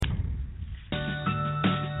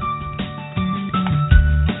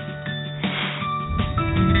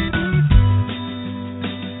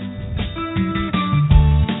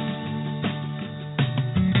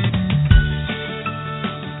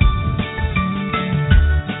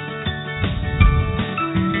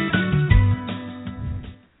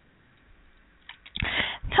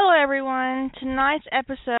tonight's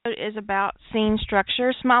episode is about scene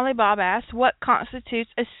structure. Smiley Bob asks, what constitutes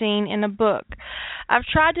a scene in a book? I've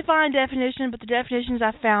tried to find a definition, but the definitions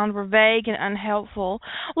I found were vague and unhelpful.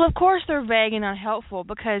 Well, of course they're vague and unhelpful,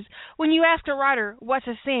 because when you ask a writer, what's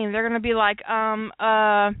a scene, they're going to be like,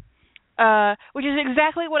 which is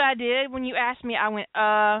exactly what I did. When you asked me, I went,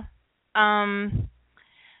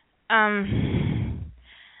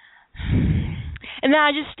 and then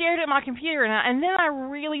I just stared at my computer, and then I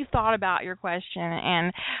really thought about your question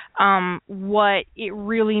and what it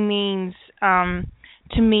really means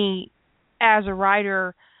to me as a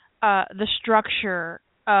writer, the structure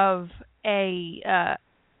of a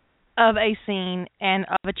scene and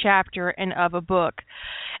of a chapter and of a book.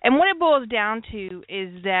 And what it boils down to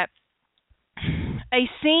is that a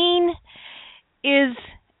scene is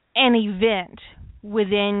an event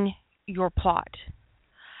within your plot.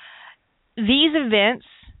 These events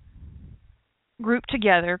grouped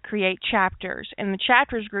together create chapters, and the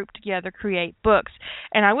chapters grouped together create books.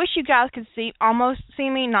 And I wish you guys could almost see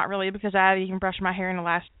me, not really, because I haven't even brushed my hair in the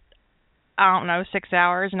last, 6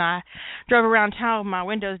 hours, and I drove around town with my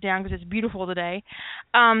windows down because it's beautiful today.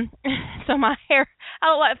 So my hair,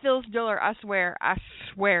 I look like Phyllis Diller, I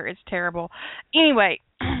swear, it's terrible. Anyway,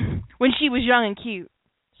 when she was young and cute,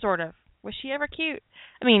 sort of. Was she ever cute?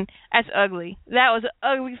 I mean, that's ugly. That was an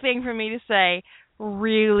ugly thing for me to say.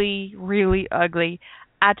 Really, really ugly.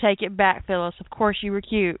 I take it back, Phyllis. Of course you were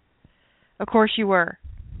cute. Of course you were.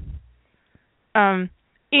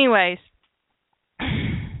 Anyways,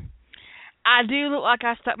 I do look like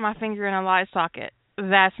I stuck my finger in a light socket.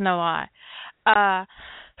 That's no lie.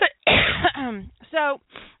 But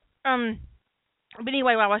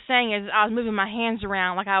anyway, what I was saying is I was moving my hands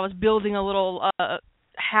around like I was building a little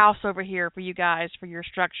house over here for you guys, for your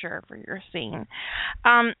structure, for your scene.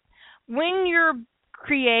 When you're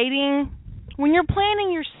planning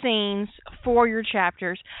your scenes for your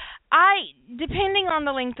chapters, depending on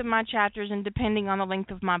the length of my chapters and depending on the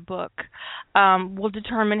length of my book, will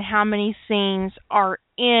determine how many scenes are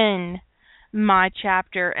in my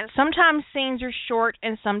chapter. And sometimes scenes are short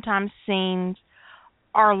and sometimes scenes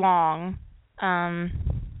are long.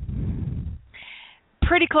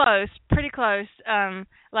 Pretty close.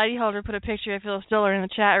 Lady Holder put a picture of Phyllis Diller in the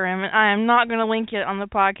chat room, and I am not going to link it on the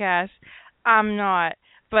podcast. I'm not.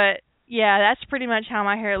 But, yeah, that's pretty much how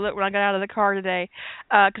my hair looked when I got out of the car today.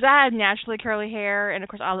 Because I have naturally curly hair, and, of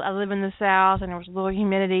course, I live in the South, and there was a little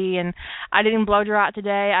humidity, and I didn't blow dry it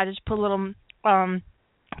today. I just put a little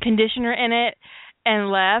conditioner in it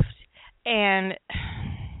and left, and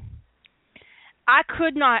I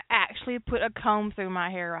could not actually put a comb through my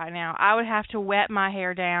hair right now. I would have to wet my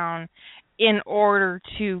hair down in order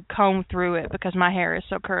to comb through it because my hair is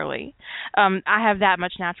so curly. I have that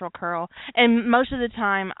much natural curl, and most of the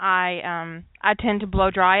time I tend to blow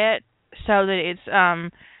dry it so that it's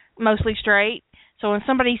mostly straight. So when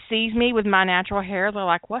somebody sees me with my natural hair, they're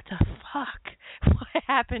like, "What the fuck? What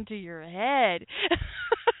happened to your head?"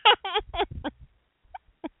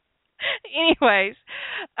 Anyways,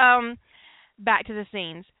 back to the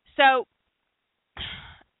scenes. So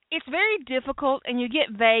it's very difficult, and you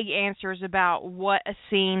get vague answers about what a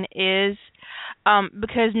scene is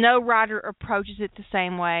because no writer approaches it the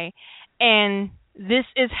same way. And this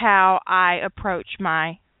is how I approach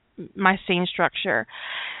my scene structure.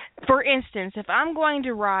 For instance, if I'm going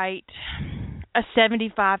to write a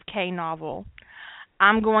 75K novel,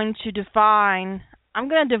 I'm going to divide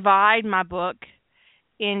my book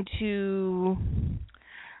into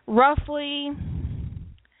roughly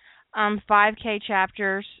 5K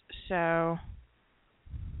chapters, so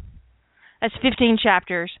that's 15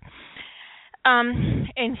 chapters.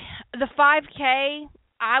 And the 5K,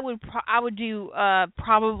 I would do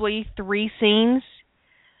probably 3 scenes.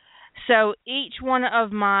 So each one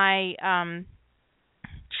of my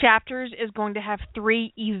chapters is going to have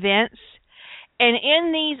 3 events, and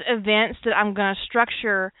in these events that I'm going to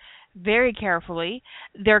structure very carefully,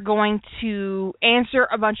 they're going to answer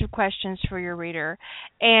a bunch of questions for your reader.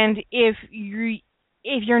 And if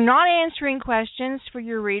you're not answering questions for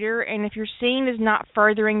your reader, and if your scene is not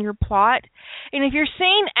furthering your plot, and if your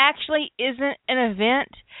scene actually isn't an event,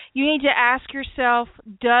 you need to ask yourself,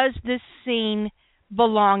 does this scene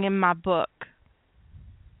belong in my book?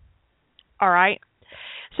 All right?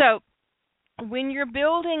 So when you're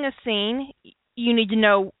building a scene, you need to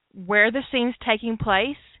know where the scene's taking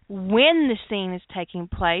place, when the scene is taking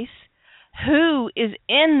place, who is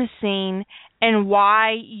in the scene, and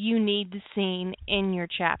why you need the scene in your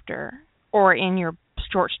chapter or in your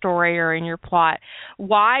short story or in your plot.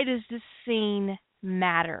 Why does this scene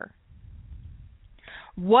matter?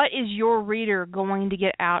 What is your reader going to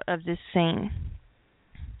get out of this scene?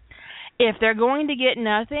 If they're going to get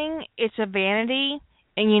nothing, it's a vanity,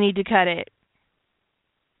 and you need to cut it.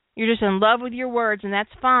 You're just in love with your words, and that's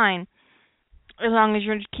fine, as long as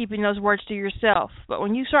you're keeping those words to yourself. But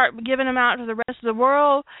when you start giving them out to the rest of the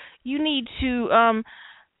world, you need to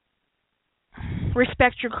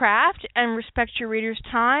respect your craft and respect your reader's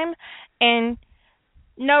time. And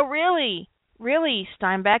no, really,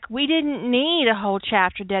 Steinbeck, we didn't need a whole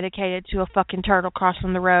chapter dedicated to a fucking turtle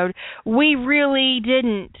crossing the road. We really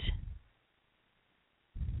didn't.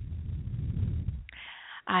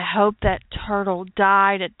 I hope that turtle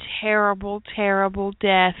died a terrible, terrible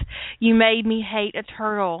death. You made me hate a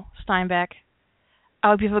turtle, Steinbeck.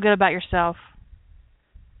 I hope you feel good about yourself.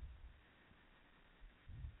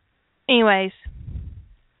 Anyways,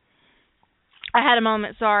 I had a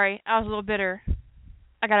moment, sorry. I was a little bitter.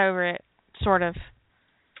 I got over it, sort of.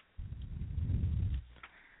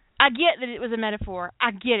 I get that it was a metaphor.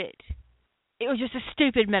 I get it. It was just a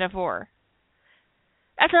stupid metaphor.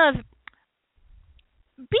 That's another...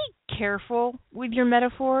 Be careful with your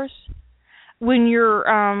metaphors when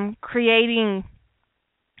you're creating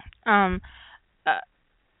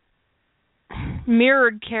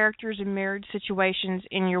mirrored characters and mirrored situations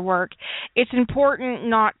in your work. It's important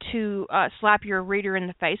not to slap your reader in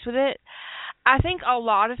the face with it. I think a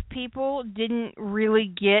lot of people didn't really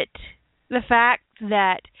get the fact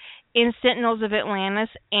that in Sentinels of Atlantis,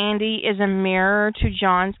 Andy is a mirror to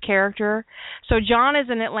John's character. So John is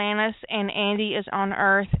in Atlantis and Andy is on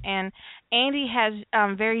Earth, and Andy has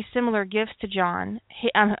very similar gifts to John.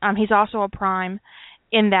 He's also a prime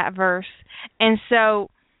in that verse. And so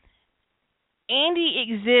Andy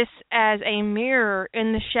exists as a mirror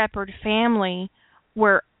in the Shepherd family,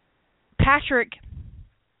 where Patrick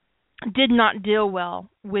did not deal well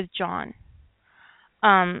with John.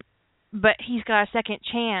 But he's got a second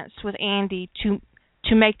chance with Andy to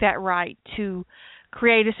make that right, to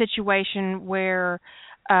create a situation where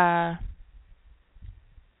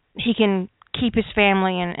he can keep his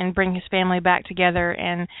family and bring his family back together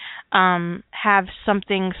and have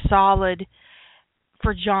something solid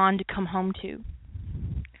for John to come home to.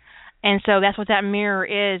 And so that's what that mirror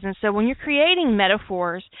is. And so when you're creating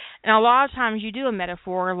metaphors, and a lot of times you do a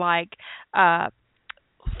metaphor like,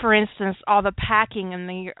 for instance, all the packing in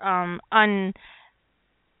the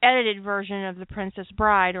unedited version of The Princess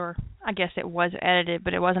Bride, or I guess it was edited,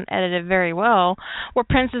 but it wasn't edited very well, where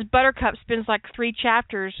Princess Buttercup spends like 3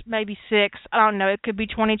 chapters, maybe 6, I don't know, it could be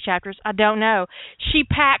 20 chapters, I don't know. She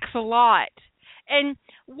packs a lot. And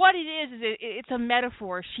what it is it's a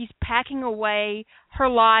metaphor. She's packing away her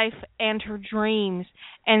life and her dreams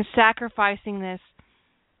and sacrificing this,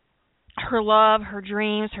 her love, her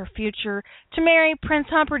dreams, her future, to marry Prince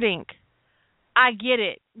Humperdinck. I get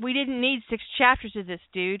it. We didn't need 6 chapters of this,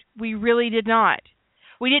 dude. We really did not.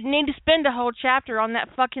 We didn't need to spend a whole chapter on that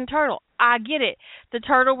fucking turtle. I get it. The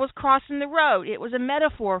turtle was crossing the road. It was a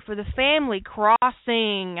metaphor for the family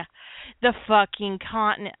crossing the fucking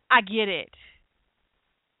continent. I get it.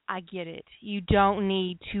 I get it. You don't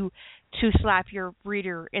need to slap your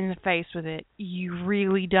reader in the face with it. You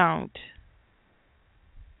really don't.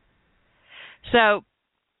 So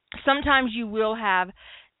sometimes you will have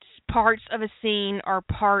parts of a scene or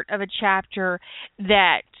part of a chapter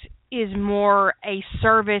that is more a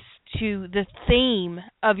service to the theme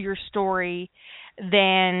of your story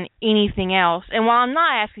than anything else. And while I'm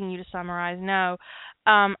not asking you to summarize, no,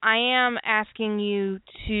 I am asking you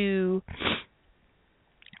to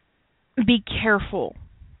be careful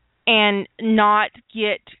and not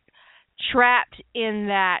get trapped in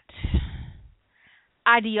that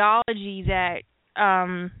ideology that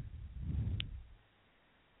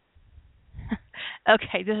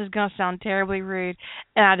okay, this is going to sound terribly rude,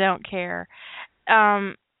 and I don't care.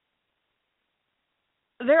 There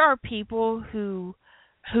are people who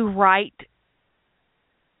write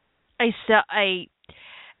a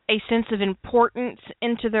sense of importance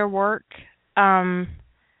into their work, an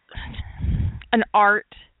art,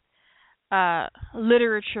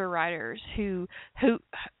 literature writers who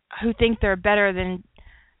think they're better than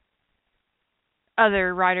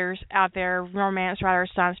other writers out there, romance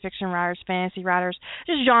writers, science fiction writers, fantasy writers,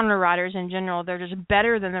 just genre writers in general. They're just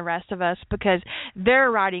better than the rest of us because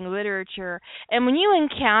they're writing literature. And when you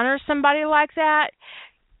encounter somebody like that,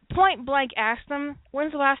 point blank ask them,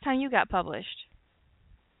 when's the last time you got published?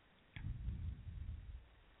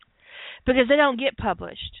 Because they don't get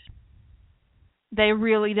published. They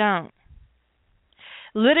really don't.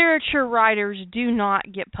 Literature writers do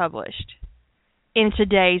not get published in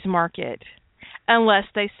today's market unless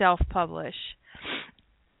they self-publish.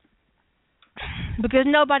 Because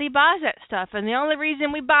nobody buys that stuff. And the only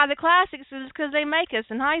reason we buy the classics is because they make us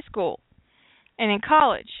in high school and in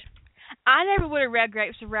college. I never would have read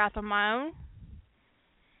Grapes of Wrath on my own.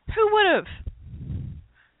 Who would have?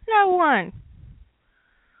 No one.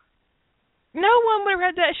 No one would have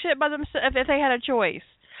read that shit by themselves if they had a choice.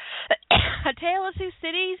 A Tale of Two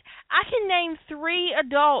Cities? I can name 3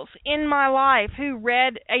 adults in my life who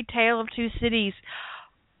read A Tale of Two Cities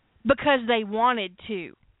because they wanted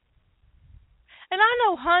to. And I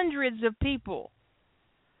know hundreds of people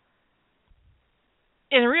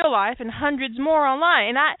in real life and hundreds more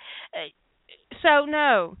online. So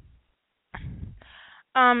no.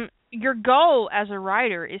 Your goal as a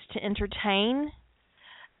writer is to entertain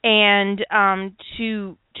and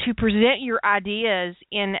to present your ideas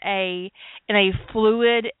in a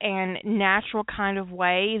fluid and natural kind of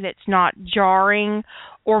way that's not jarring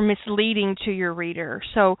or misleading to your reader.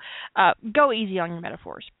 So go easy on your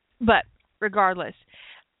metaphors. But regardless,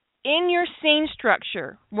 in your scene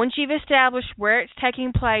structure, once you've established where it's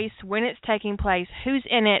taking place, when it's taking place, who's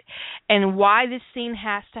in it, and why this scene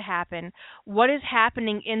has to happen, what is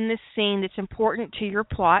happening in this scene that's important to your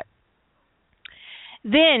plot,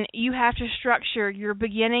 then you have to structure your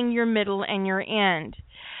beginning, your middle, and your end.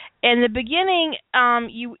 In the beginning,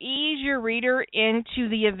 you ease your reader into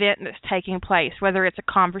the event that's taking place, whether it's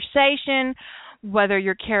a conversation, whether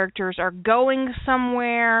your characters are going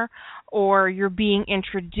somewhere, or you're being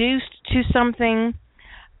introduced to something.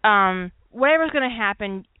 Whatever's going to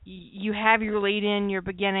happen, you have your lead in, your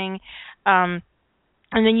beginning, and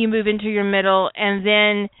then you move into your middle, and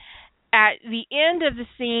then at the end of the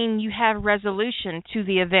scene, you have resolution to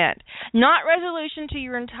the event. Not resolution to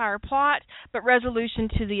your entire plot, but resolution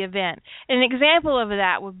to the event. An example of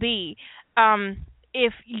that would be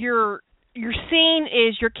if your scene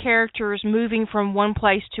is your characters moving from one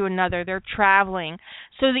place to another. They're traveling.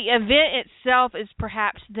 So the event itself is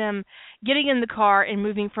perhaps them getting in the car and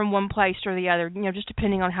moving from one place to the other, just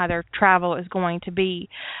depending on how their travel is going to be.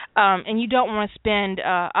 And you don't want to spend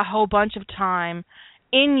a whole bunch of time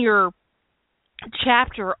in your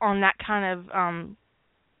chapter on that kind of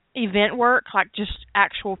event work, like just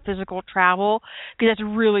actual physical travel, because that's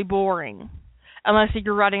really boring. Unless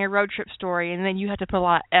you're writing a road trip story, and then you have to put a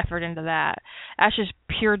lot of effort into that. That's just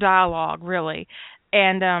pure dialogue, really.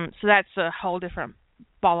 And so that's a whole different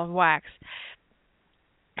ball of wax.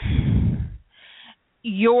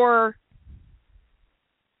 Your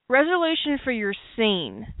resolution for your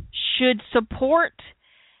scene should support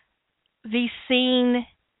the scene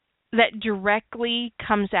that directly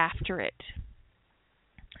comes after it.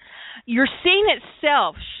 Your scene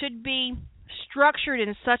itself should be structured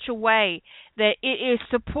in such a way that it is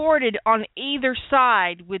supported on either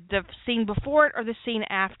side with the scene before it or the scene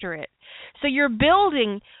after it. So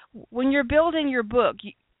when you're building your book,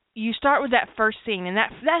 you start with that first scene, and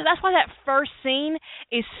that's why that first scene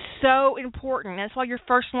is so important. That's why your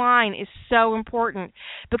first line is so important,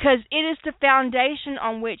 because it is the foundation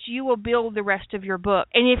on which you will build the rest of your book.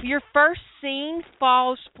 And if your first scene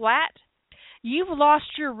falls flat, you've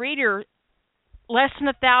lost your reader less than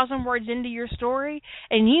 1,000 words into your story,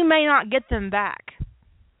 and you may not get them back.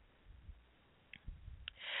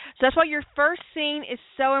 So that's why your first scene is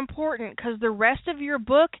so important, because the rest of your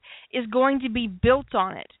book is going to be built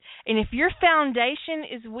on it. And if your foundation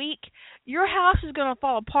is weak, your house is going to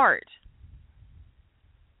fall apart.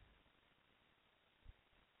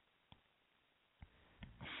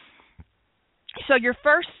 So your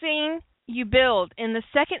first scene you build in the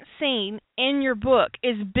second scene in your book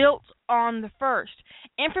is built on the first.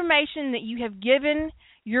 Information that you have given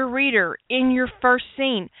your reader in your first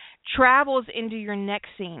scene travels into your next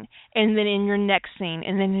scene, and then in your next scene,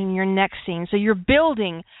 and then in your next scene. So you're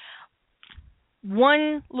building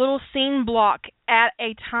one little scene block at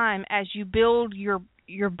a time as you build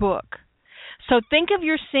your book. So think of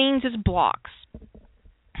your scenes as blocks,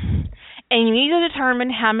 and you need to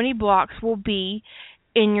determine how many blocks will be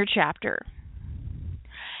in your chapter.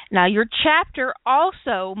 Now, your chapter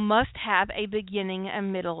also must have a beginning, a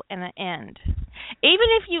middle, and an end. Even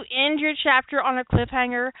if you end your chapter on a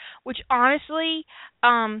cliffhanger, which honestly,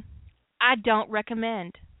 I don't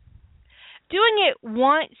recommend. Doing it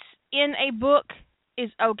once in a book is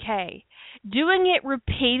okay. Doing it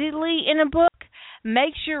repeatedly in a book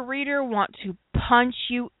makes your reader want to punch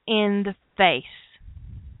you in the face.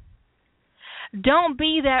 Don't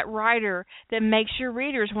be that writer that makes your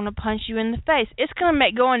readers want to punch you in the face. It's going to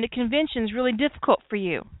make going to conventions really difficult for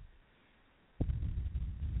you,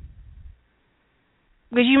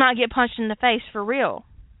 because you might get punched in the face for real.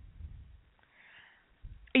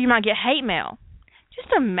 Or you might get hate mail.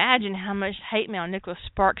 Just imagine how much hate mail Nicholas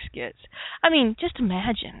Sparks gets. I mean, just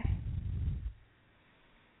imagine.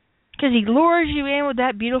 Because he lures you in with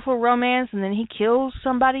that beautiful romance, and then he kills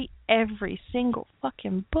somebody, every single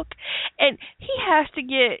fucking book. And he has to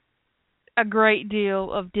get a great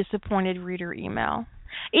deal of disappointed reader email.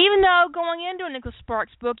 Even though going into a Nicholas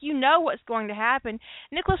Sparks book, you know what's going to happen.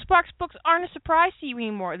 Nicholas Sparks books aren't a surprise to you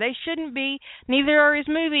anymore. They shouldn't be. Neither are his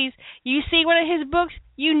movies. You see one of his books,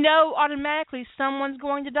 you know automatically someone's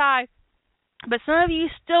going to die. But some of you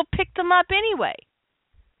still pick them up anyway.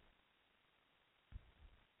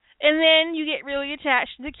 And then you get really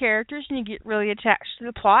attached to the characters and you get really attached to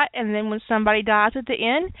the plot. And then when somebody dies at the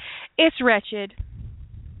end, it's wretched.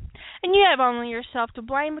 And you have only yourself to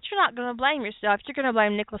blame, but you're not going to blame yourself. You're going to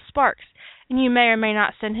blame Nicholas Sparks. And you may or may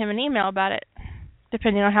not send him an email about it,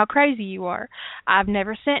 depending on how crazy you are. I've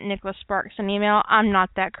never sent Nicholas Sparks an email. I'm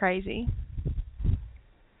not that crazy.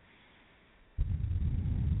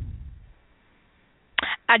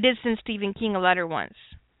 I did send Stephen King a letter once.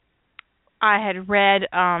 I had read,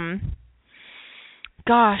 I'm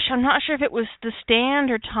not sure if it was The Stand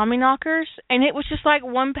or Tommyknockers, and it was just like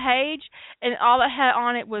one page, and all it had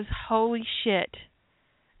on it was holy shit.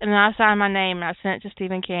 And then I signed my name and I sent it to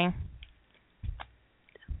Stephen King.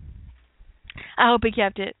 I hope he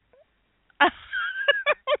kept it. I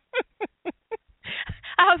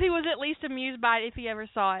hope he was at least amused by it if he ever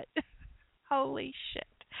saw it. Holy shit.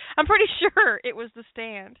 I'm pretty sure it was The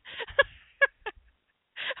Stand.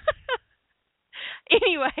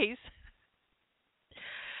 Anyways,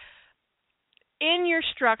 in your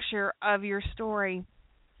structure of your story,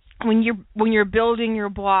 when you're building your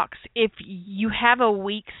blocks, if you have a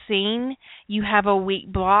weak scene, you have a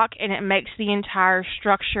weak block, and it makes the entire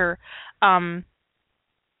structure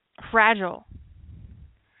fragile.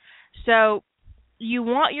 So you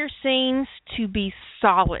want your scenes to be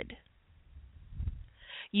solid.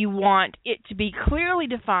 You want it to be clearly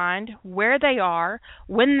defined where they are,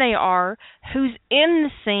 when they are, who's in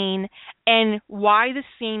the scene, and why the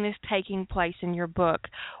scene is taking place in your book.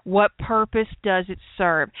 What purpose does it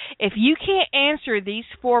serve? If you can't answer these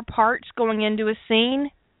 4 parts going into a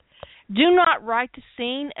scene, do not write the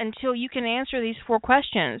scene until you can answer these 4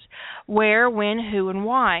 questions. Where, when, who, and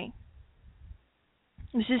why.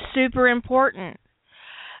 This is super important.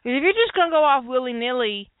 Because if you're just going to go off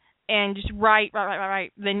willy-nilly and just write,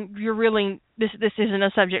 then you're really, this isn't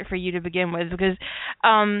a subject for you to begin with, because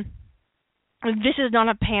this is not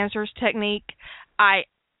a pantser's technique. I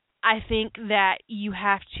think that you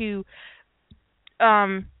have to,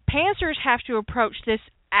 pantsers have to approach this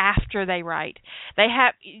after they write. They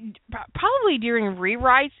have, probably during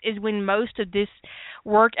rewrites is when most of this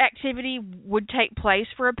work activity would take place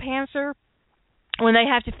for a pantser, when they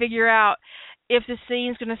have to figure out if the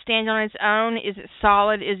scene's going to stand on its own. Is it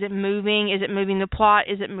solid? Is it moving? Is it moving the plot?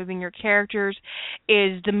 Is it moving your characters?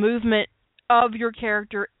 Is the movement of your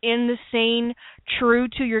character in the scene true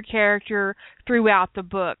to your character throughout the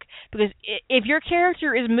book? Because if your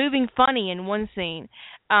character is moving funny in one scene,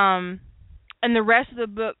 and the rest of the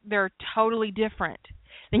book they're totally different,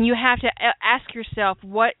 then you have to ask yourself,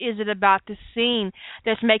 what is it about the scene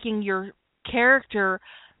that's making your character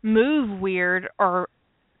move weird or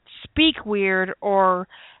speak weird or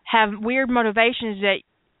have weird motivations that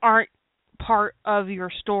aren't part of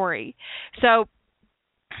your story. So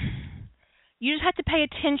you just have to pay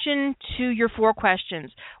attention to your 4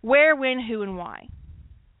 questions: where, when, who, and why.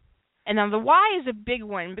 And now the why is a big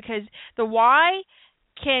one, because the why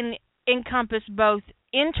can encompass both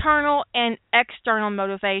internal and external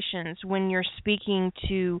motivations when you're speaking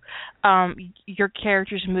to your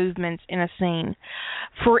character's movements in a scene.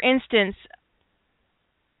 For instance,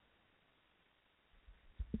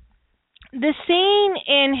 the scene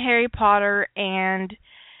in Harry Potter and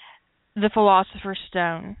the Philosopher's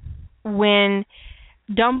Stone, when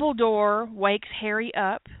Dumbledore wakes Harry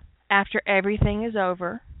up after everything is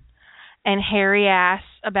over, and Harry asks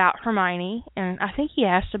about Hermione, and I think he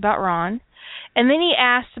asks about Ron, and then he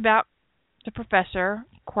asks about the professor,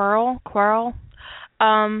 Quirrell,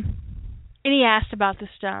 and he asks about the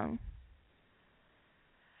stone.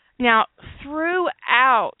 Now,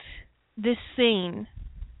 throughout this scene,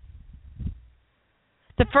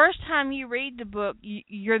 the first time you read the book,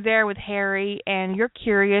 you're there with Harry, and you're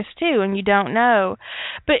curious too, and you don't know.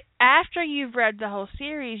 But after you've read the whole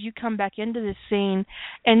series, you come back into this scene,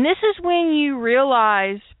 and this is when you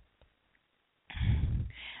realize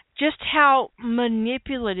just how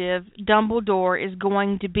manipulative Dumbledore is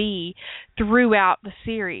going to be throughout the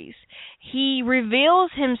series. He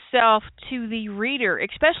reveals himself to the reader,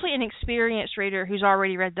 especially an experienced reader who's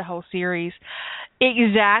already read the whole series,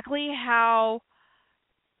 exactly how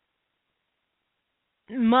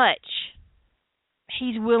much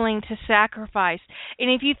he's willing to sacrifice.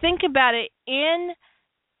 And if you think about it, in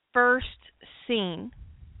first scene,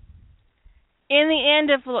 In the end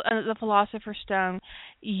of the Philosopher's Stone,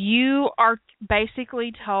 you are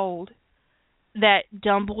basically told that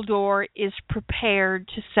Dumbledore is prepared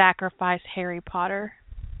to sacrifice Harry Potter.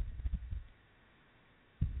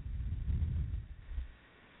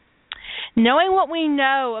 Knowing what we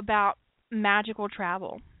know about magical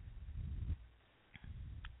travel,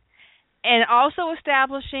 and also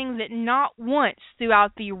establishing that not once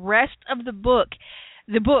throughout the rest of the books,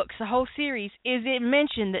 the whole series, is it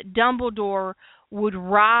mentioned that Dumbledore would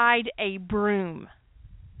ride a broom.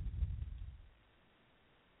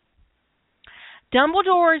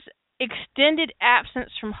 Dumbledore's extended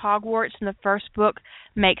absence from Hogwarts in the first book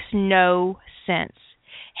makes no sense.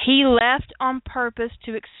 He left on purpose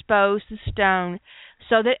to expose the stone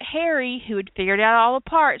so that Harry, who had figured out all the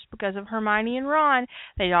parts because of Hermione and Ron,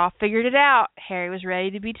 they'd all figured it out. Harry was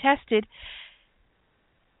ready to be tested.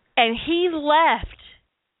 And he left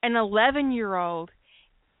an 11-year-old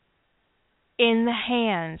in the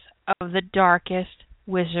hands of the darkest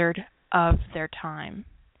wizard of their time.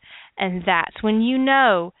 And that's when you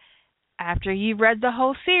know, after you've read the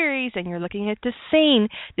whole series and you're looking at this scene,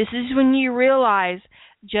 this is when you realize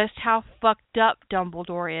just how fucked up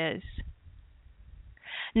Dumbledore is.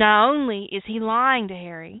 Not only is he lying to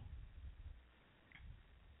Harry,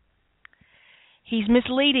 he's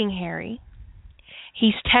misleading Harry,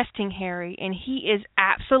 he's testing Harry, and he is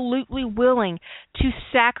absolutely willing to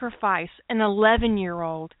sacrifice an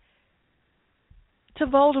 11-year-old to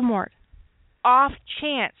Voldemort, off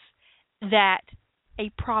chance that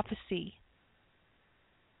a prophecy.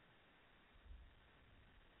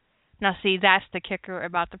 Now see, that's the kicker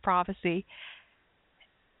about the prophecy.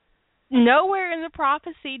 Nowhere in the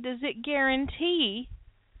prophecy does it guarantee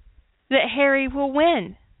that Harry will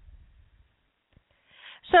win.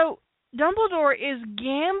 So Dumbledore is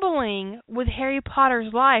gambling with Harry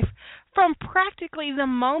Potter's life from practically the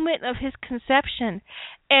moment of his conception,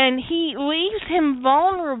 and he leaves him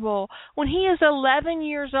vulnerable when he is 11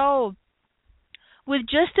 years old, with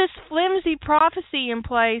just this flimsy prophecy in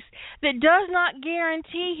place that does not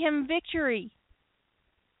guarantee him victory.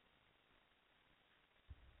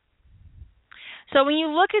 So when you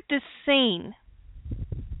look at this scene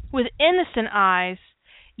with innocent eyes,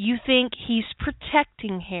 you think he's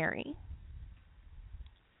protecting Harry.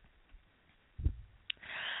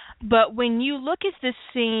 But when you look at this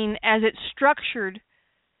scene as it's structured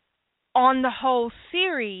on the whole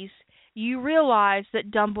series, you realize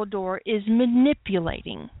that Dumbledore is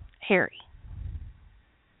manipulating Harry.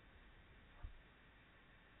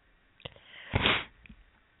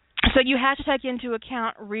 So you have to take into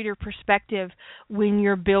account reader perspective when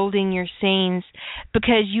you're building your scenes,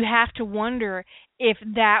 because you have to wonder if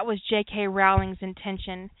that was J.K. Rowling's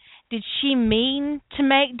intention. Did she mean to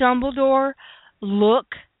make Dumbledore look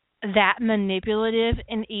that manipulative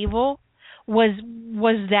and evil? Was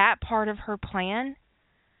that part of her plan?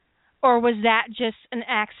 Or was that just an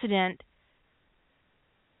accident?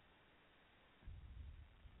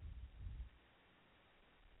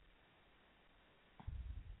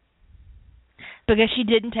 Because she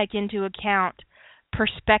didn't take into account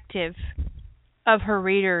perspective of her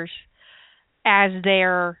readers as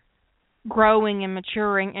they're growing and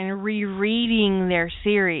maturing and rereading their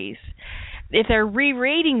series. If they're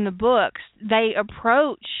rereading the books, they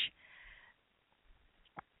approach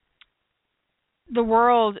the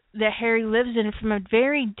world that Harry lives in from a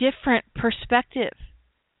very different perspective.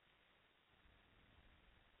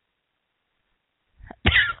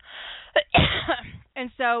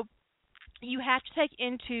 And so you have to take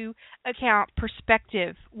into account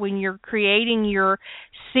perspective when you're creating your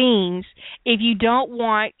scenes if you don't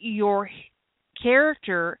want your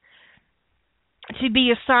character to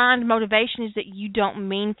be assigned motivations that you don't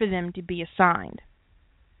mean for them to be assigned.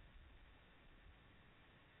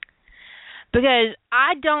 Because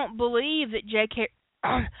I don't believe that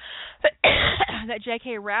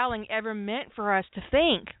J.K. Rowling ever meant for us to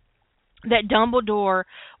think that Dumbledore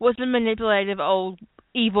was the manipulative old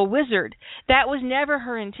evil wizard. That was never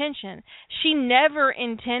her intention. She never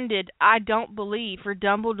intended, I don't believe, for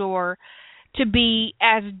Dumbledore to be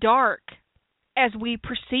as dark as we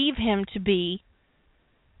perceive him to be.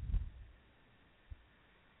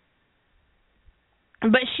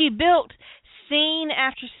 But she built scene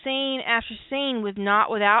after scene after scene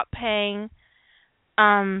without paying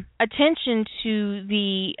attention to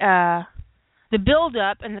the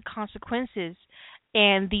build-up and the consequences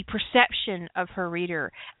and the perception of her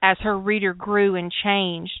reader as her reader grew and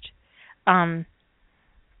changed. And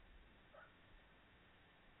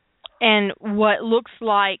what looks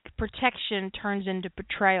like protection turns into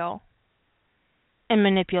betrayal and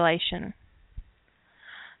manipulation.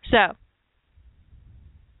 So,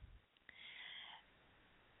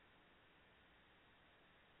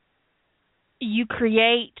 you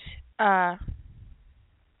create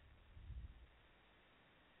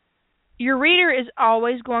your reader is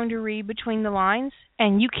always going to read between the lines,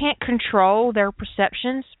 and you can't control their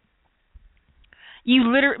perceptions.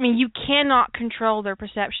 You cannot control their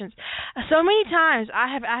perceptions. So many times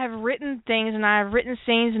I have written things, and I have written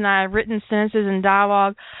scenes, and I have written sentences and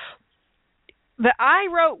dialogue that I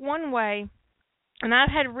wrote one way, and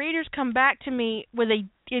I've had readers come back to me with a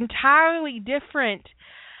entirely different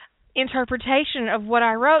interpretation of what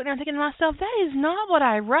I wrote, and I'm thinking to myself, that is not what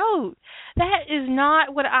I wrote. That is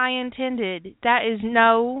not what I intended. That is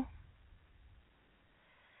not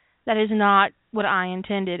what I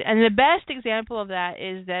intended. And the best example of that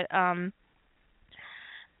is that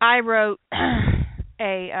I wrote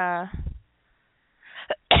a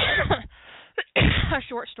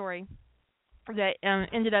short story that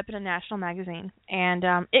ended up in a national magazine, and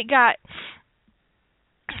it got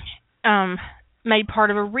made part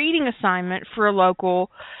of a reading assignment for a local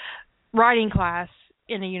writing class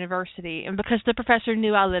in a university. And because the professor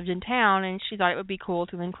knew I lived in town, and she thought it would be cool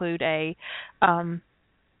to include a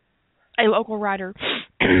local writer.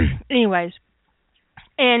 Anyways,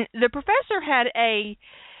 and the professor had a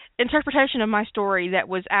interpretation of my story that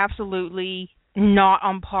was absolutely not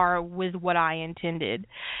on par with what I intended.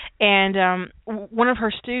 And one of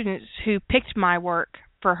her students who picked my work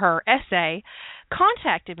for her essay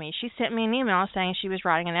contacted me. She sent me an email saying she was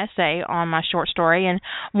writing an essay on my short story and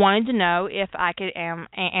wanted to know if I could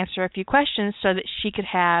answer a few questions so that she could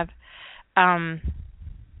have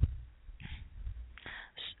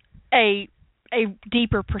a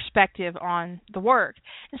deeper perspective on the work.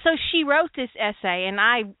 And so she wrote this essay, and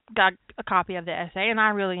I got a copy of the essay, and I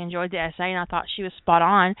really enjoyed the essay, and I thought she was spot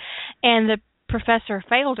on. And the professor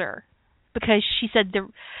failed her because she said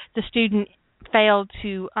the student failed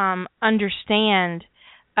to understand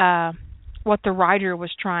what the writer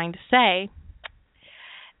was trying to say.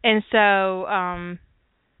 And so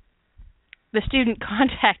the student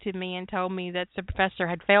contacted me and told me that the professor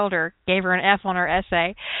had failed her, gave her an F on her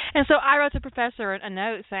essay. And so I wrote the professor a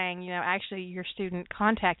note saying, actually your student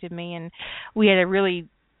contacted me, and we had a really,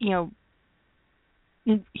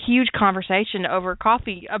 huge conversation over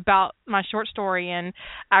coffee about my short story, and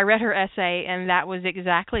I read her essay, and that was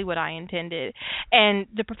exactly what I intended. And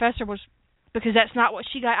the professor was, because that's not what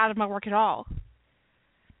she got out of my work at all.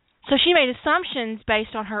 So she made assumptions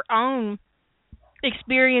based on her own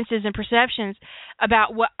experiences and perceptions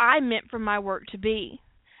about what I meant for my work to be.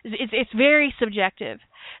 It's very subjective.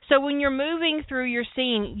 So when you're moving through your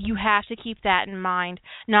scene, you have to keep that in mind.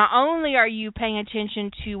 Not only are you paying attention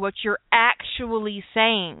to what you're actually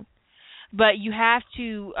saying, but you have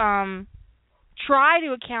to try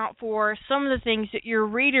to account for some of the things that your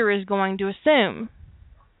reader is going to assume.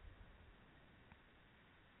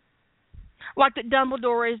 Like that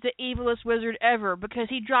Dumbledore is the evilest wizard ever because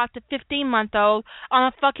he dropped a 15-month-old on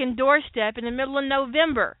a fucking doorstep in the middle of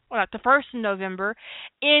November. Well, not the 1st of November,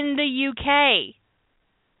 in the UK.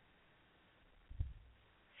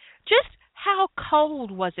 Just how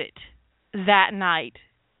cold was it that night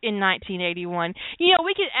in 1981?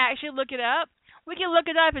 We could actually look it up. We could look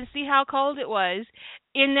it up and see how cold it was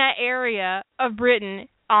in that area of Britain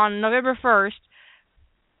on November 1st.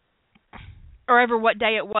 Or ever what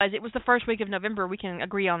day it was. It was the first week of November. We can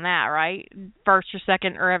agree on that, right? First or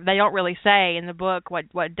second, or they don't really say in the book what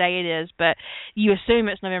day it is, but you assume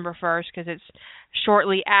it's November 1st because it's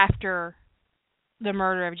shortly after the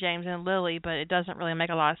murder of James and Lily, but it doesn't really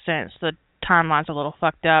make a lot of sense. The timeline's a little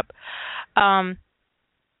fucked up.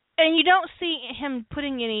 And you don't see him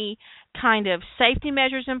putting any kind of safety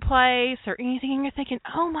measures in place or anything, and you're thinking,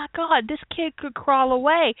 oh my God, this kid could crawl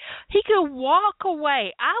away. He could walk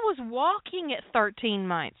away. I was walking at 13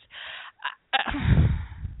 months.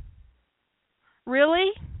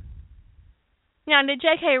 Really? Now, did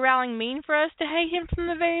J.K. Rowling mean for us to hate him from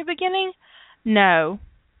the very beginning? No.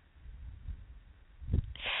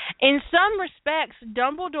 In some respects,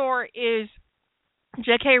 Dumbledore is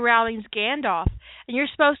J.K. Rowling's Gandalf, and you're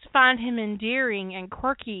supposed to find him endearing and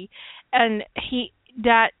quirky, and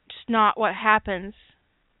that's not what happens.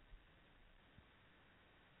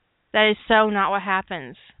 That is so not what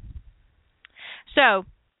happens. So,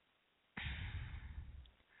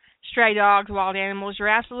 stray dogs, wild animals, you're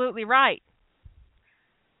absolutely right.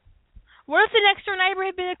 What if the next door neighbor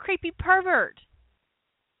had been a creepy pervert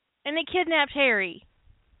and they kidnapped Harry?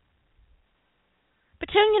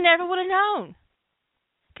 Petunia never would have known.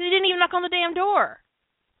 Because he didn't even knock on the damn door.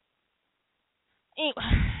 Anyway,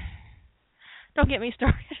 don't get me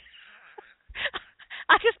started.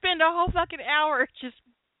 I could spend a whole fucking hour just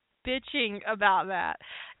bitching about that.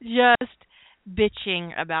 Just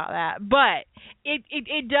bitching about that. But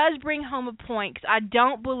it does bring home a point, because I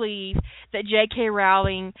don't believe that J.K.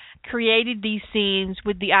 Rowling created these scenes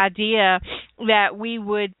with the idea that we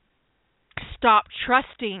would stop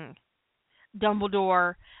trusting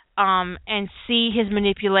Dumbledore and see his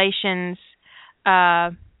manipulations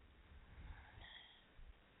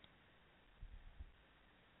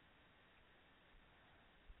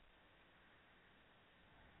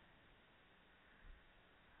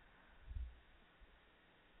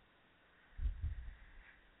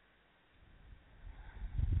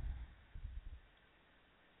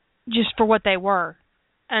just for what they were,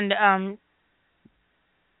 and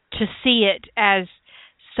to see it as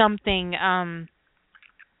something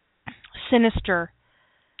sinister.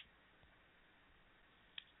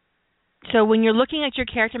 So when you're looking at your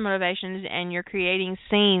character motivations and you're creating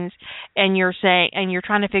scenes and you're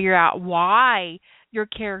trying to figure out why your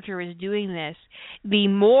character is doing this, the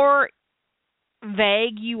more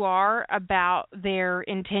vague you are about their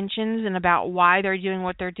intentions and about why they're doing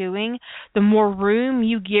what they're doing, the more room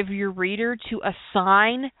you give your reader to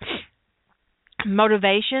assign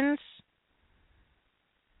motivations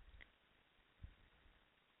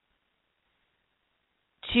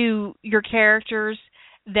to your characters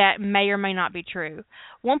that may or may not be true.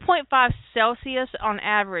 1.5 Celsius on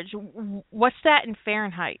average, what's that in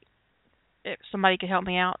Fahrenheit? If somebody could help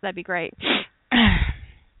me out, that'd be great.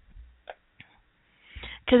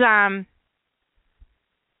 Because I'm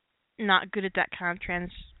not good at that kind of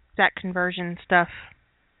that conversion stuff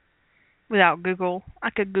without Google.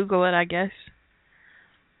 I could Google it, I guess.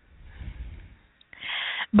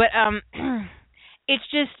 But it's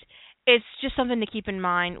just something to keep in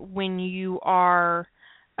mind when you are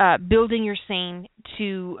building your scene,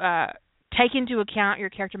 to take into account your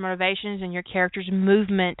character motivations and your character's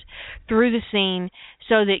movement through the scene,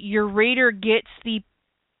 so that your reader gets the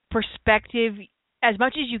perspective as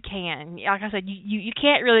much as you can. Like I said, you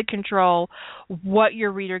can't really control what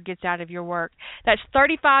your reader gets out of your work. That's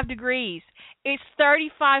 35 degrees. It's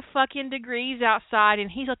 35 fucking degrees outside,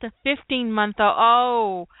 and he's like the 15-month-old.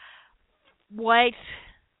 Oh, what?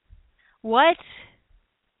 What?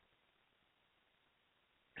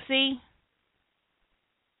 See?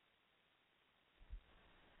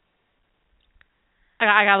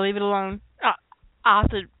 I gotta leave it alone. I'll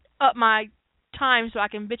have to up my time so I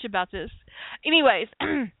can bitch about this. Anyways, this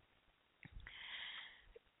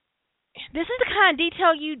is the kind of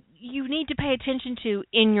detail you need to pay attention to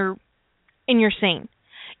in your scene.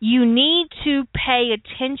 You need to pay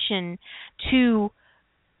attention to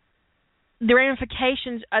the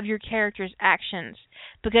ramifications of your character's actions,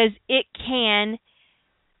 because it can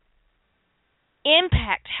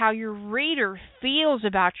impact how your reader feels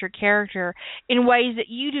about your character in ways that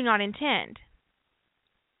you do not intend.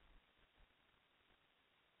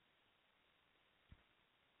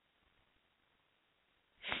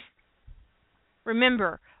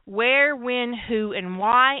 Remember, where, when, who, and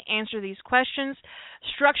why. Answer these questions.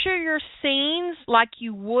 Structure your scenes like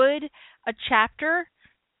you would a chapter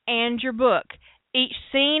and your book. Each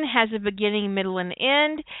scene has a beginning, middle, and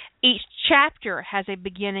end. Each chapter has a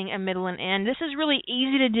beginning, a middle, and end. This is really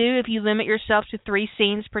easy to do if you limit yourself to 3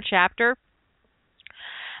 scenes per chapter,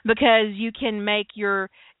 because you can make your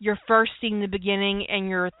first scene the beginning, and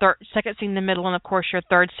your second scene the middle, and of course your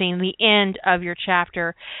third scene the end of your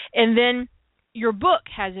chapter. And then your book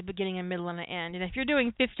has a beginning, a middle, and an end. And if you're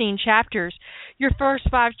doing 15 chapters, your first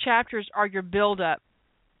 5 chapters are your build-up.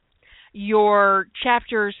 Your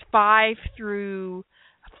chapters 5 through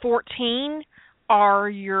 14 are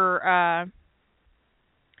your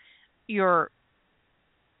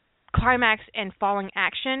climax and falling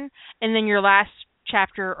action, and then your last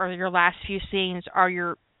chapter or your last few scenes are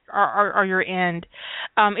your end.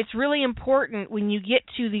 It's really important when you get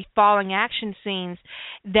to the falling action scenes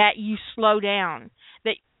that you slow down.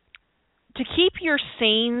 That to keep your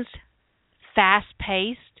scenes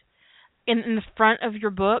fast-paced in the front of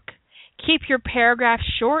your book, keep your paragraphs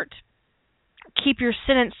short, keep your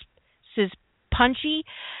sentences punchy,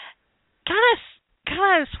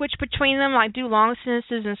 kind of switch between them, like do long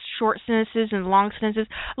sentences and short sentences and long sentences.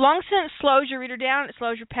 Long sentence slows your reader down, it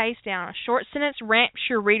slows your pace down. A short sentence ramps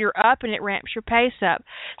your reader up and it ramps your pace up.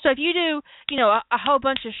 So if you do, a whole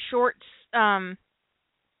bunch of short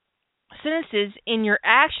sentences in your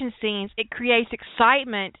action scenes, it creates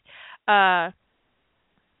excitement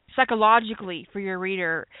psychologically for your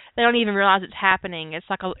reader. They don't even realize it's happening. It's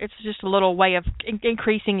just a little way of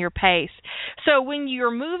increasing your pace. So when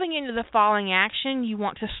you're moving into the falling action, you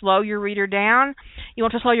want to slow your reader down. You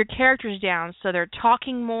want to slow your characters down so they're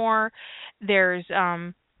talking more. There's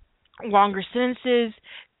longer sentences.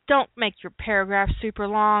 Don't make your paragraph super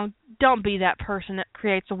long. Don't be that person that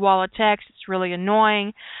creates a wall of text. It's really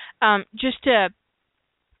annoying. Just to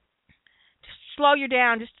slow you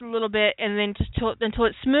down just a little bit, and then just until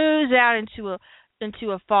it smooths out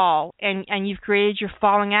into a fall, and you've created your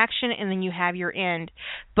falling action, and then you have your end.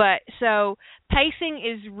 But so pacing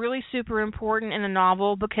is really super important in a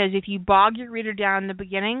novel, because if you bog your reader down in the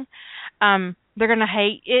beginning, they're going to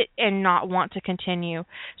hate it and not want to continue.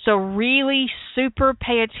 So really super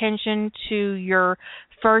pay attention to your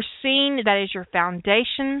first scene. That is your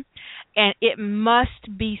foundation, and it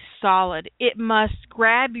must be solid. It must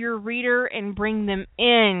grab your reader and bring them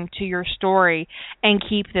into your story and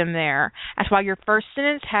keep them there. That's why your first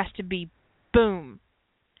sentence has to be boom.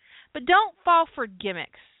 But don't fall for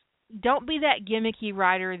gimmicks. Don't be that gimmicky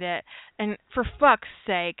writer that, and for fuck's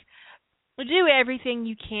sake, do everything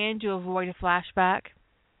you can to avoid a flashback.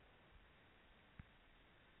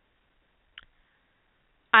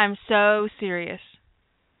 I'm so serious.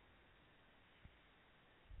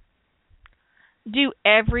 Do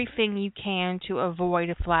everything you can to avoid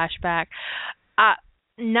a flashback.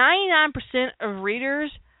 99% of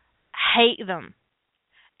readers hate them.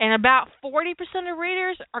 And about 40% of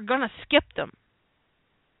readers are going to skip them.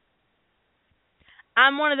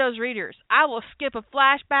 I'm one of those readers. I will skip a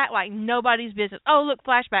flashback like nobody's business. Oh, look,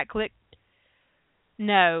 flashback, click.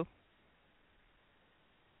 No.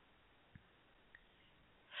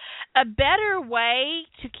 A better way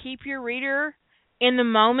to keep your reader in the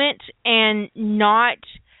moment and not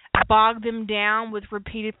bog them down with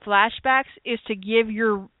repeated flashbacks is to give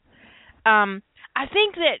your... I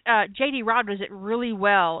think that J.D. Rod does it really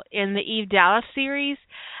well in the Eve Dallas series,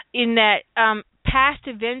 in that past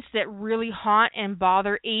events that really haunt and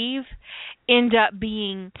bother Eve end up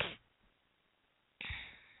being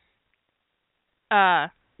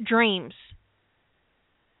dreams.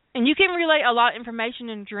 And you can relate a lot of information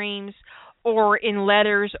in dreams or in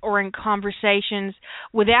letters or in conversations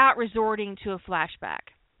without resorting to a flashback.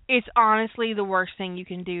 It's honestly the worst thing you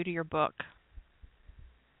can do to your book.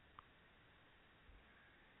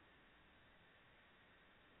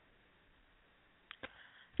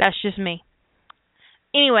 That's just me.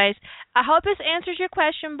 Anyways, I hope this answers your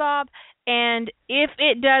question, Bob. And if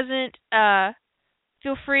it doesn't,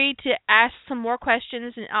 feel free to ask some more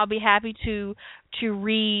questions, and I'll be happy to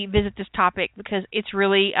revisit this topic, because it's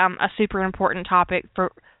really a super important topic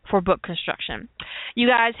for book construction. You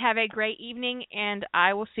guys have a great evening, and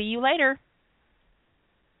I will see you later.